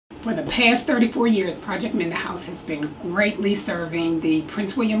For the past 34 years, Project Mend the House has been greatly serving the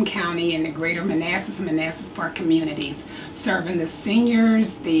Prince William County and the greater Manassas and Manassas Park communities, serving the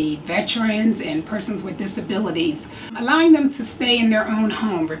seniors, the veterans, and persons with disabilities, allowing them to stay in their own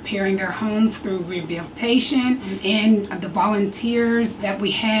home, repairing their homes through rehabilitation. And the volunteers that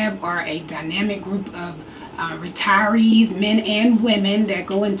we have are a dynamic group of retirees, men and women, that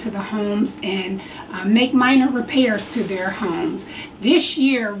go into the homes and make minor repairs to their homes. This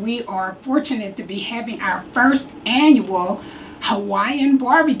year we are fortunate to be having our first annual Hawaiian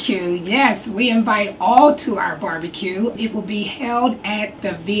barbecue. Yes, we invite all to our barbecue. It will be held at the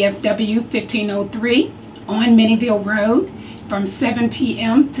VFW 1503 on Minnieville Road from 7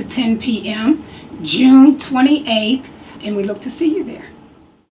 p.m. to 10 p.m. June 28th, and we look to see you there.